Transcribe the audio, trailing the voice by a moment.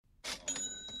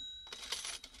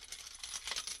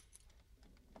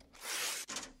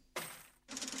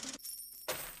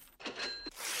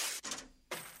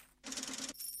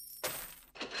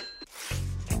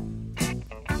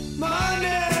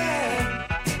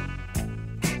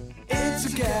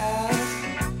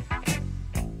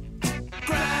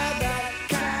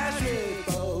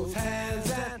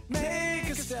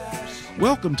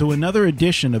Welcome to another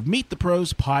edition of Meet the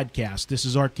Pros podcast. This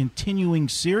is our continuing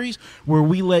series where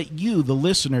we let you, the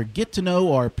listener, get to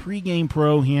know our pregame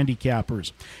pro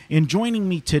handicappers. And joining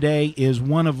me today is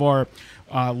one of our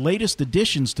latest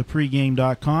additions to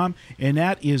pregame.com, and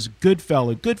that is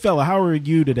Goodfella. Goodfella, how are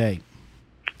you today?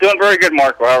 Doing very good,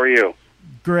 Marco. How are you?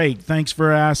 Great. Thanks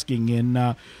for asking.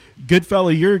 And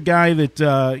Goodfella, you're a guy that,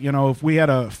 if we had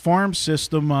a farm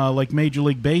system like Major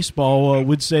League Baseball,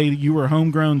 would say you were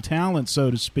homegrown talent,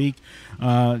 so to speak.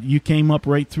 You came up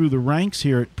right through the ranks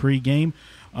here at pregame.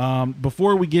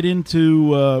 Before we get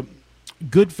into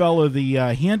Goodfella, the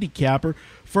handicapper,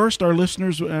 first, our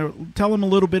listeners, tell them a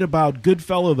little bit about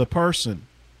Goodfella, the person.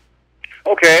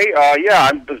 Okay.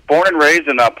 I was born and raised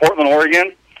in Portland,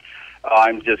 Oregon.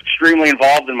 I'm just extremely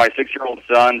involved in my 6-year-old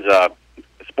son's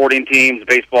sporting teams,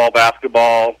 baseball,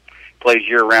 basketball, plays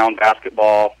year-round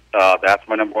basketball. That's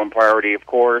my number one priority, of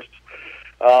course.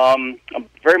 I'm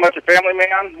very much a family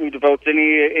man who devotes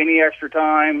any extra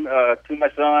time to my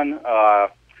son. A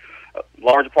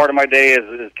large part of my day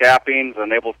is capping, so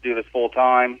I'm able to do this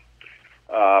full-time.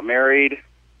 Married,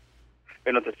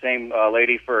 been with the same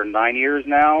lady for 9 years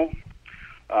now.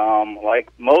 Like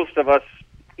most of us,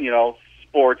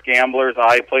 sports gamblers,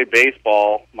 I played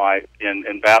baseball,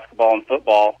 in basketball and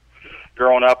football,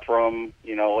 growing up from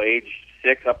age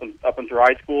 6 up and through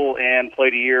high school, and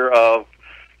played a year of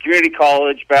community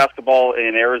college basketball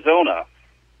in Arizona.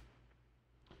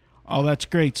 Oh, that's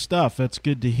great stuff. That's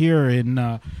good to hear.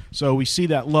 And so we see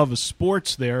that love of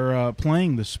sports there,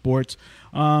 playing the sports.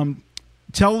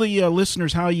 Tell the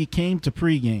listeners how you came to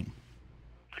pregame.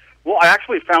 Well, I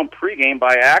actually found pregame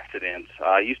by accident.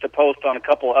 I used to post on a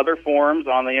couple other forums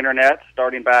on the internet,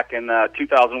 starting back in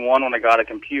 2001 when I got a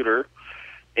computer.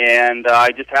 And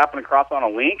I just happened across on a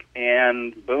link,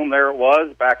 and boom, there it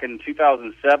was, back in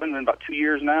 2007, been about 2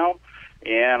 years now.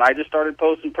 And I just started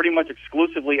posting pretty much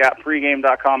exclusively at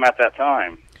pregame.com at that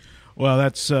time. Well,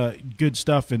 that's good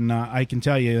stuff, and I can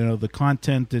tell you, the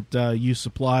content that you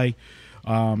supply,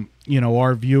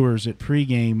 our viewers at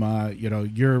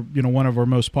pregame, you're, one of our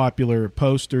most popular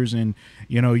posters, and,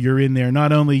 you're in there,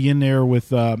 not only in there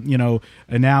with,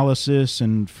 analysis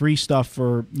and free stuff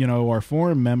for, our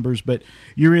forum members, but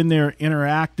you're in there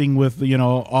interacting with,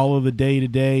 all of the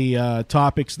day-to-day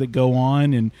topics that go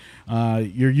on, and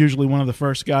you're usually one of the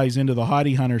first guys into the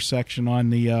Hottie Hunter section on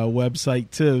the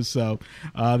website, too, so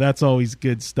that's always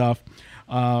good stuff.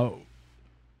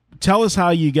 Tell us how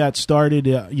you got started,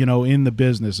 in the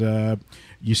business.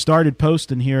 You started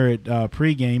posting here at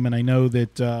pregame, and I know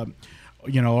that,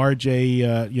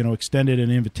 RJ, extended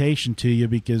an invitation to you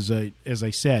because, as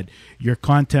I said, your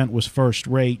content was first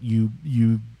rate.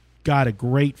 You got a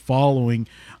great following.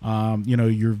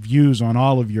 Your views on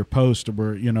all of your posts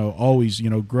were, always,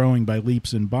 growing by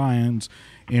leaps and bounds.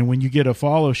 And when you get a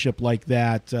followership like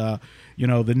that,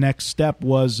 the next step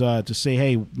was to say,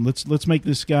 hey, let's make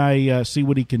this guy see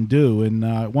what he can do. And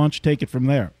why don't you take it from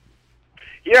there?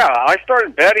 Yeah, I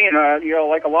started betting,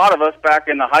 like a lot of us back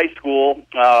in the high school.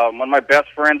 One of my best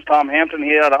friends, Tom Hampton,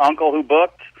 he had an uncle who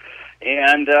booked.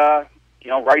 And,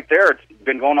 right there, it's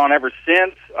been going on ever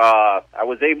since. I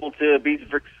was able to be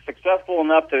successful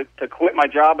enough to quit my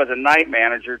job as a night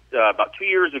manager about 2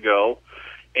 years ago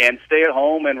and stay at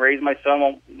home and raise my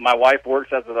son. My wife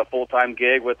works as a full-time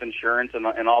gig with insurance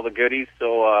and all the goodies.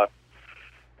 So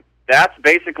that's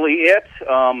basically it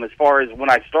as far as when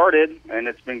I started. And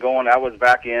it's been going, that was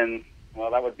back in,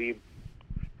 that would be,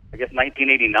 I guess,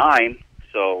 1989.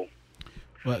 So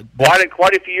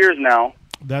quite a few years now.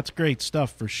 That's great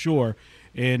stuff for sure.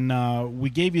 And we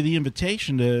gave you the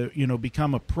invitation to,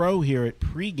 become a pro here at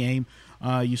pregame.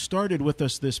 You started with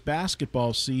us this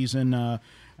basketball season.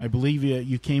 I believe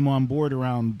you came on board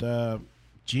around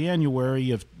January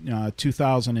of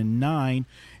 2009,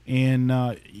 and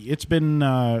it's been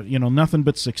nothing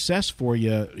but success for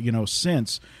you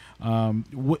since.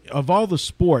 Of all the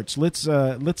sports, let's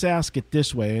ask it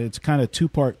this way. It's kind of a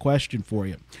two-part question for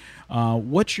you.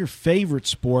 What's your favorite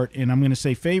sport? And I'm going to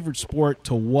say favorite sport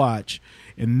to watch,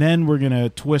 and then we're going to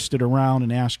twist it around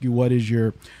and ask you what is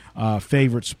your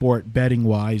favorite sport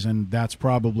betting-wise, and that's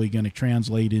probably going to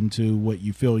translate into what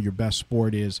you feel your best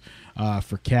sport is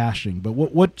for cashing. But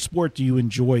what sport do you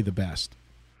enjoy the best?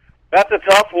 That's a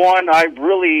tough one.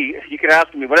 You could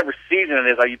ask me whatever season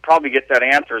it is, you'd probably get that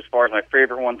answer as far as my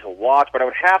favorite one to watch, but I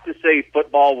would have to say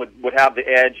football would have the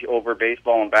edge over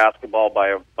baseball and basketball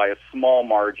by a small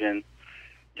margin,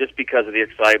 just because of the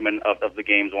excitement of the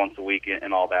games once a week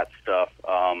and all that stuff.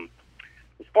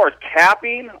 As far as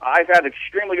capping, I've had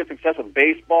extremely good success with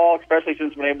baseball, especially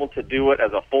since I've been able to do it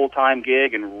as a full-time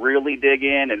gig and really dig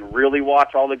in and really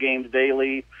watch all the games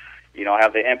daily. I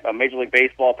have the Major League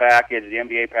Baseball package, the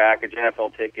NBA package,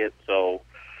 NFL ticket. So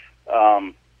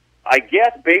I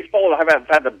guess baseball I have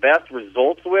had the best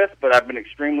results with, but I've been done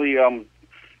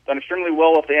extremely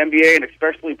well with the NBA and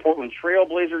especially Portland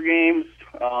Trailblazer games.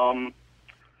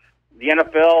 The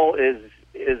NFL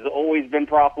is always been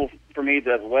profitable for me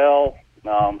as well.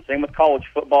 Same with college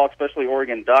football, especially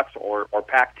Oregon Ducks or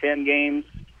Pac-10 games.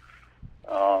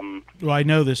 Well, I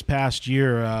know this past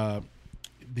year,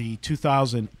 the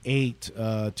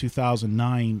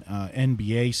 2008-2009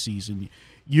 NBA season,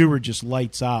 you were just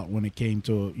lights out when it came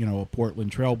to a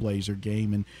Portland Trailblazer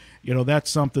game, and that's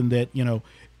something that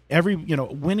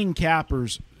winning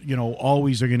cappers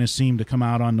always are going to seem to come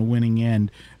out on the winning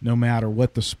end, no matter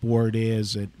what the sport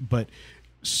is. But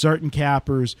certain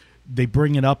cappers, they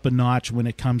bring it up a notch when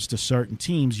it comes to certain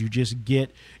teams. You just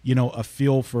get, a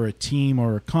feel for a team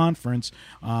or a conference.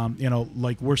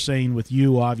 Like we're saying with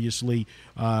you, obviously,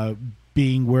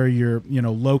 being where you're,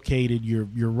 located,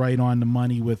 you're right on the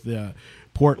money with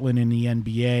Portland in the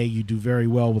NBA. You do very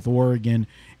well with Oregon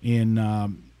in,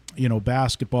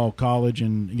 basketball, college,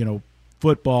 and,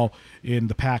 football in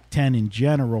the Pac-10 in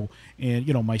general. And,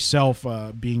 myself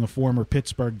being a former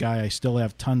Pittsburgh guy, I still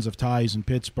have tons of ties in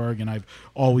Pittsburgh, and I've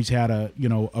always had a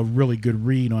really good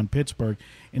read on Pittsburgh.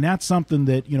 And that's something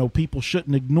that, people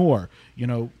shouldn't ignore.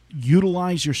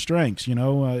 Utilize your strengths.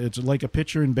 It's like a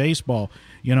pitcher in baseball.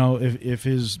 If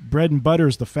his bread and butter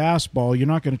is the fastball, you're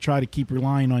not going to try to keep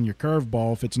relying on your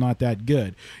curveball if it's not that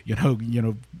good.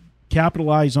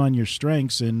 Capitalize on your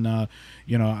strengths, and I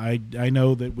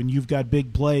know that when you've got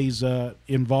big plays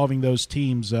involving those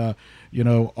teams,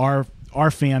 our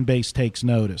fan base takes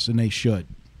notice, and they should.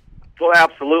 Well,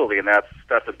 absolutely, and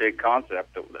that's a big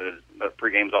concept that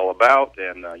pregame's all about.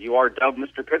 And you are dubbed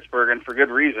Mr. Pittsburgh, and for good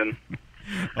reason.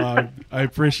 I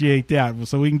appreciate that.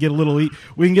 So we can get a little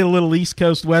East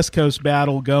Coast West Coast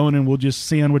battle going, and we'll just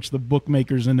sandwich the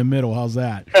bookmakers in the middle. How's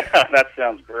that? That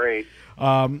sounds great.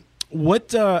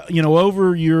 What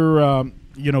over your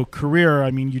career?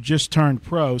 I mean, you just turned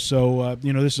pro, so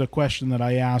this is a question that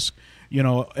I ask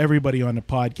everybody on the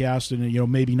podcast,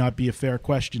 and maybe not be a fair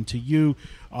question to you.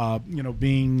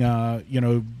 Being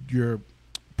your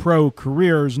pro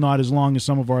career is not as long as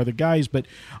some of our other guys, but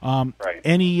right.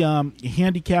 Any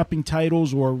handicapping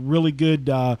titles or really good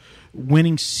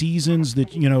winning seasons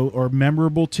that are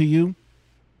memorable to you?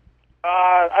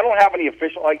 I don't have any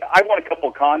official. I won a couple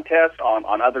of contests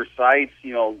on other sites.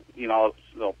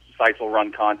 Sites will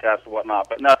run contests and whatnot,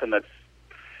 but nothing that's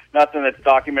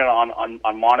documented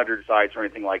on monitored sites or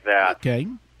anything like that. Okay,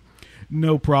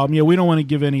 no problem. Yeah, we don't want to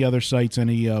give any other sites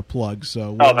any plugs.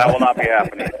 So that will not be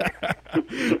happening.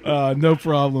 No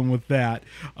problem with that.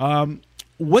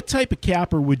 What type of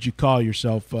capper would you call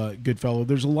yourself, Goodfella?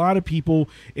 There's a lot of people,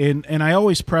 and I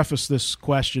always preface this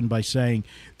question by saying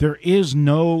there is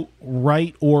no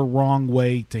right or wrong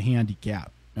way to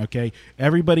handicap, okay?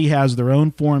 Everybody has their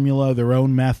own formula, their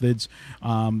own methods,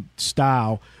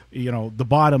 style. The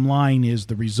bottom line is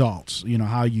the results,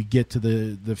 how you get to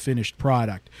the finished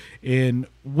product. And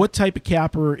what type of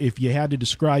capper, if you had to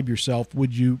describe yourself,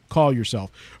 would you call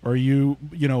yourself? Are you,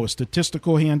 a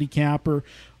statistical handicapper,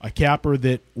 a capper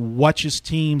that watches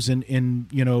teams and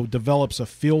develops a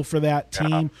feel for that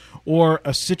team, or a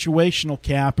situational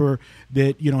capper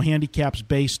that, handicaps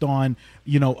based on,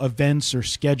 events or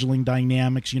scheduling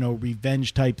dynamics,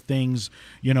 revenge type things,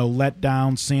 let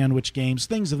down, sandwich games,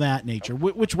 things of that nature?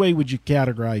 Which way would you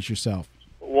categorize yourself?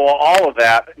 Well, all of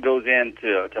that goes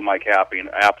into my capping,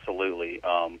 absolutely.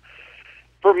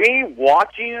 For me,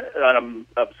 watching an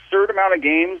absurd amount of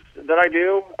games that I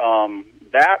do,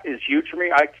 that is huge for me.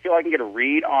 I feel I can get a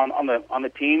read on the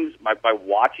teams by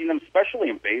watching them, especially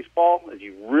in baseball, as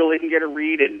you really can get a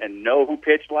read and know who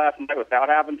pitched last night without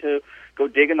having to go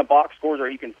dig in the box scores, or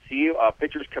you can see a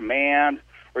pitcher's command,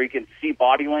 or you can see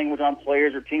body language on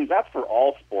players or teams. That's for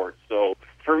all sports. So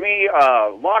for me, a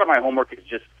lot of my homework is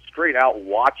just straight out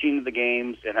watching the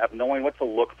games and knowing what to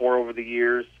look for over the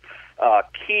years.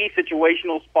 Key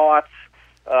situational spots.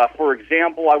 For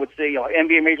example, I would say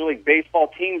NBA, Major League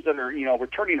Baseball teams that are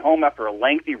returning home after a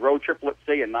lengthy road trip. Let's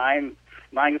say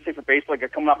let's say for baseball, like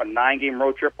coming off a 9-game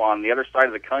road trip on the other side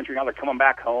of the country. Now they're coming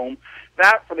back home.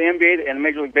 That for the NBA and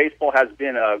Major League Baseball has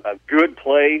been a good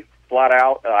play, flat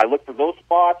out. I look for those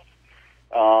spots.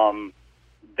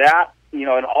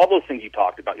 And all those things you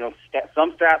talked about.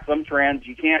 Some stats, some trends.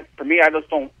 You can't. For me, I just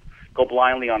don't go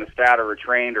blindly on a stat or a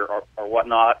trend or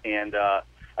whatnot. And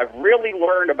I've really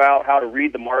learned about how to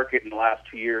read the market in the last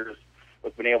 2 years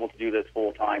with being able to do this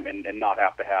full time and not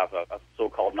have to have a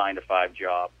so-called 9-to-5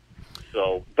 job.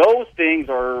 So those things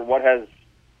are what has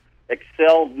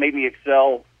made me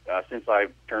excel since I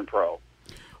turned pro.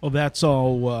 Well, that's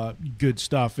all good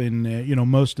stuff, and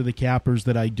most of the cappers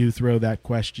that I do throw that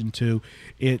question to,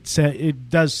 it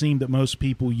does seem that most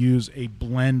people use a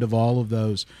blend of all of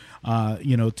those,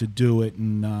 to do it.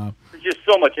 And there's just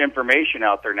so much information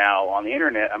out there now on the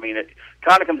internet. I mean, it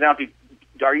kind of comes down to,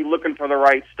 are you looking for the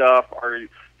right stuff?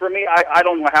 For me, I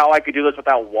don't know how I could do this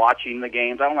without watching the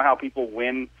games. I don't know how people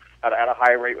win at a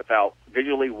high rate without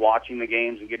visually watching the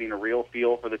games and getting a real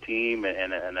feel for the team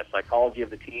and the psychology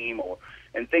of the team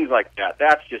and things like that.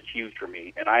 That's just huge for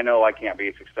me, and I know I can't be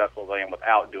as successful as I am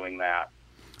without doing that.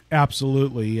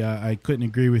 Absolutely. I couldn't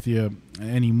agree with you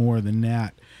any more than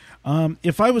that.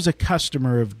 If I was a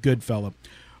customer of Goodfella,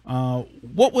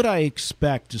 what would I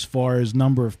expect as far as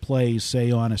number of plays, say,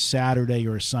 on a Saturday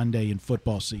or a Sunday in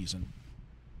football season?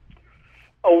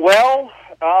 Oh, well,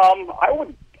 I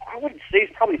would say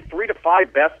it's probably 3 to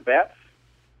 5 best bets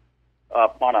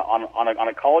on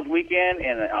a college weekend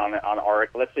and on our,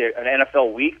 let's say, an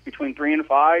NFL week between 3 and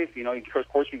 5. Of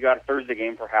course, you got a Thursday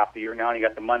game for half the year now, and you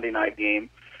got the Monday night game.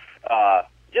 I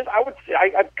would say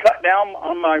I've cut down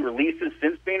on my releases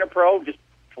since being a pro, just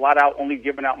flat out only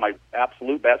giving out my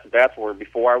absolute best bets, where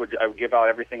before I would give out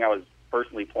everything I was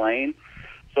personally playing.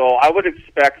 So I would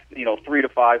expect 3 to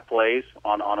 5 plays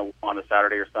on a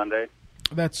Saturday or Sunday.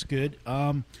 That's good.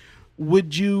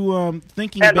 Would you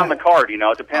thinking depends about on the card?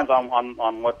 It depends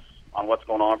on what's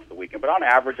going on for the weekend. But on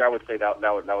average, I would say that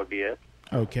would be it.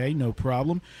 Okay, no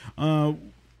problem.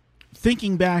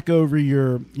 Thinking back over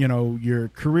your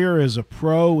career as a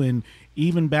pro and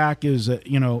even back as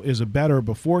a better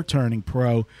before turning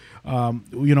pro,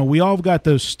 we all got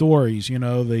those stories.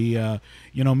 Maybe a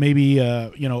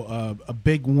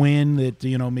big win that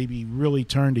maybe really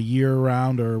turned a year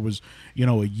around, or was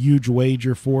a huge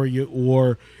wager for you,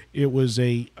 or it was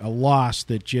a loss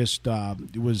that just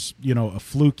was a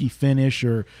fluky finish,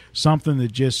 or something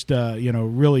that just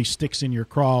really sticks in your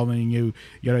craw, and you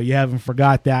haven't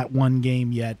forgot that one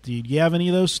game yet. Do you have any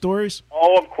of those stories?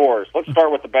 Oh, of course. Let's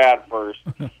start with the bad first.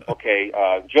 Okay,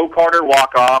 Joe Carter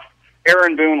walk-off,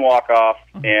 Aaron Boone walk-off,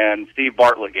 and Steve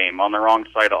Bartlett game. On the wrong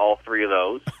side of all three of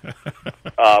those.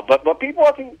 But people,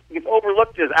 I think, it's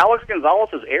overlooked is Alex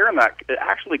Gonzalez's error in that it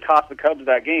actually cost the Cubs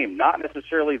that game, not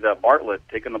necessarily the Bartlett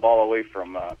taking the ball away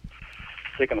from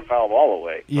taking the foul ball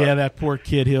away. Yeah, that poor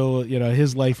kid.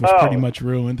 His life was pretty much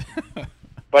ruined.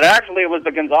 But actually, it was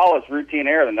the Gonzalez routine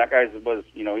error, and that guy was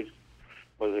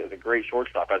a great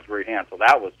shortstop, has a great hand. So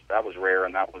that was rare,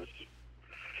 and that was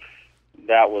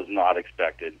not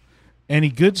expected. Any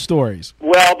good stories?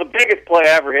 Well, the biggest play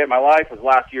I ever hit in my life was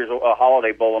last year's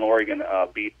Holiday Bowl in Oregon,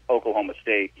 beat Oklahoma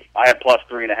State. I had plus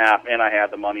 3.5, and I had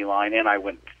the money line, and I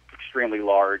went extremely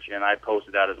large, and I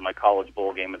posted that as my college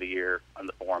bowl game of the year on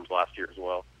the forums last year as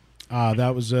well.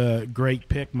 That was a great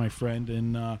pick, my friend,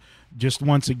 and just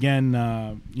once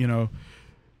again,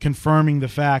 confirming the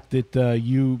fact that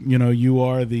you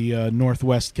are the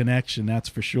Northwest connection. That's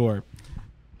for sure.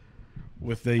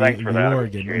 With the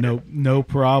Oregon, no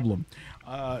problem.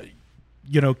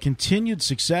 Continued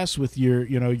success with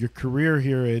your career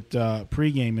here at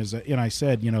pregame and I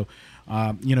said,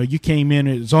 you came in.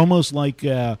 It's almost like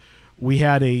we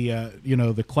had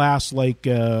the class like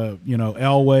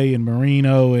Elway and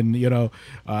Marino, and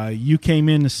you came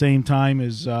in the same time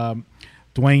as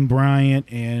Dwayne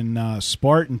Bryant and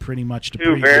Spartan, pretty much.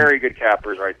 Two very good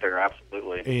cappers right there,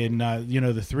 absolutely. And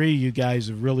the three of you guys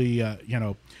have really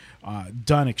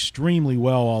done extremely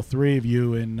well, all three of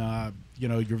you, and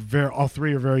all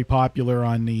three are very popular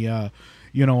on the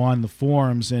on the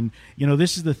forums. And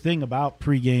this is the thing about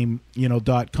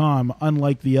pregame.com.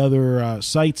 Unlike the other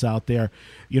sites out there,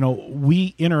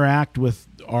 we interact with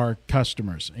our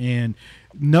customers, and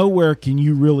nowhere can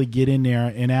you really get in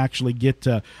there and actually get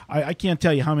to. I can't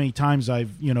tell you how many times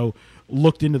I've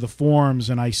looked into the forums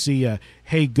and I see a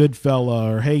 "Hey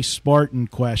Goodfella" or "Hey Spartan"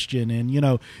 question, and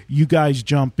you guys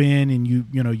jump in and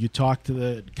you talk to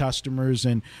the customers,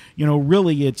 and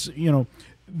really it's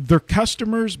they're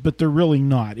customers, but they're really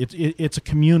not. It's a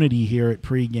community here at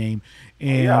pregame.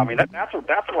 And yeah, I mean that's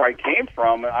where I came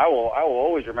from, and I will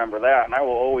always remember that, and I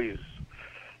will always.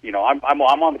 I'm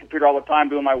on the computer all the time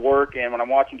doing my work, and when I'm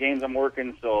watching games, I'm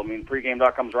working. So,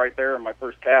 pregame.com's right there in my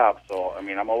first tab. So,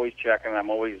 I'm always checking. I'm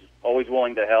always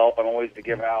willing to help. I'm always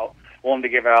willing to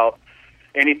give out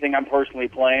anything I'm personally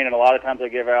playing, and a lot of times I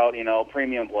give out,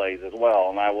 premium plays as well.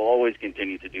 And I will always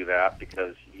continue to do that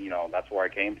because, that's where I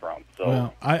came from. So,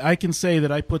 well, I can say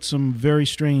that I put some very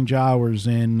strange hours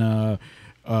in.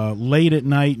 Late at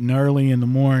night and early in the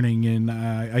morning, and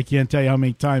I can't tell you how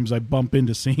many times I bump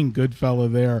into seeing Goodfella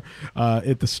there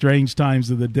at the strange times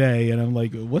of the day, and I'm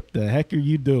like, what the heck are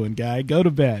you doing, guy? Go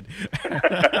to bed.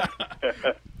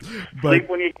 Sleep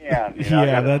when you can. You know, I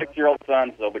got a 6-year-old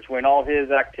son, so between all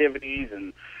his activities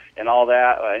and all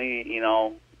that,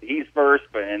 he's first,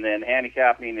 and then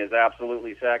handicapping is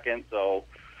absolutely second. So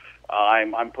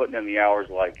I'm putting in the hours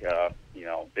like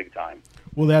big time.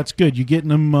 Well, that's good. You getting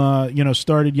him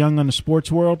started young on the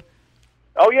sports world?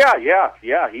 Oh yeah.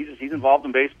 He's involved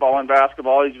in baseball and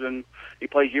basketball. He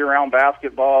plays year-round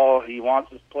basketball. He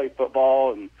wants to play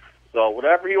football, and so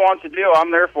whatever he wants to do,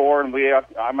 I'm there for. And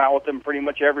I'm out with him pretty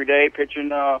much every day, pitching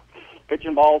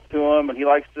balls to him, and he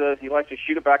likes to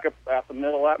shoot it back up at the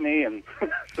middle at me, and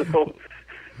so.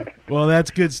 Well,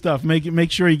 that's good stuff.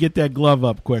 Make sure you get that glove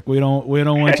up quick. We don't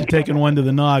want you taking one to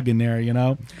the noggin there,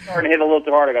 Starting to hit a little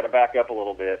too hard. I got to back up a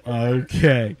little bit.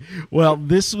 Okay. Well,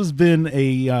 this has been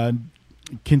a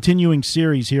continuing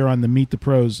series here on the Meet the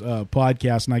Pros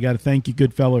podcast, and I got to thank you,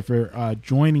 Goodfella, for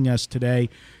joining us today.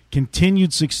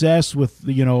 Continued success with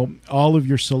all of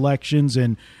your selections,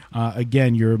 and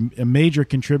again, you're a major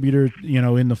contributor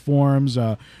in the forums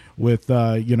with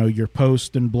your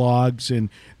posts and blogs and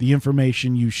the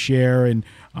information you share, and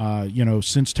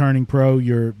since turning pro,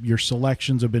 your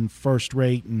selections have been first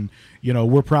rate, and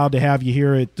we're proud to have you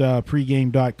here at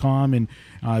pregame.com, and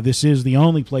this is the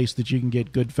only place that you can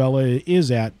get Goodfella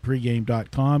is at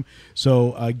pregame.com.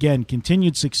 So again,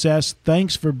 continued success.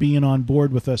 Thanks for being on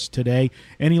board with us today.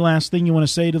 Any last thing you want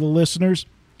to say to the listeners?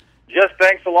 Just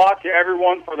thanks a lot to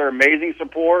everyone for their amazing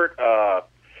support.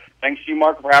 Thanks to you,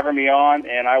 Mark, for having me on,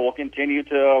 and I will continue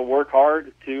to work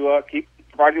hard to keep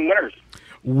providing winners.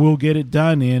 We'll get it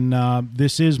done, and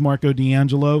this is Marco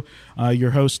D'Angelo,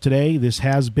 your host today. This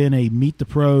has been a Meet the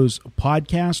Pros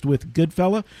podcast with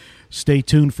Goodfella. Stay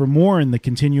tuned for more in the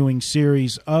continuing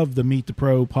series of the Meet the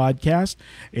Pro podcast,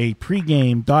 a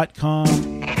pregame.com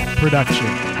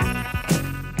production.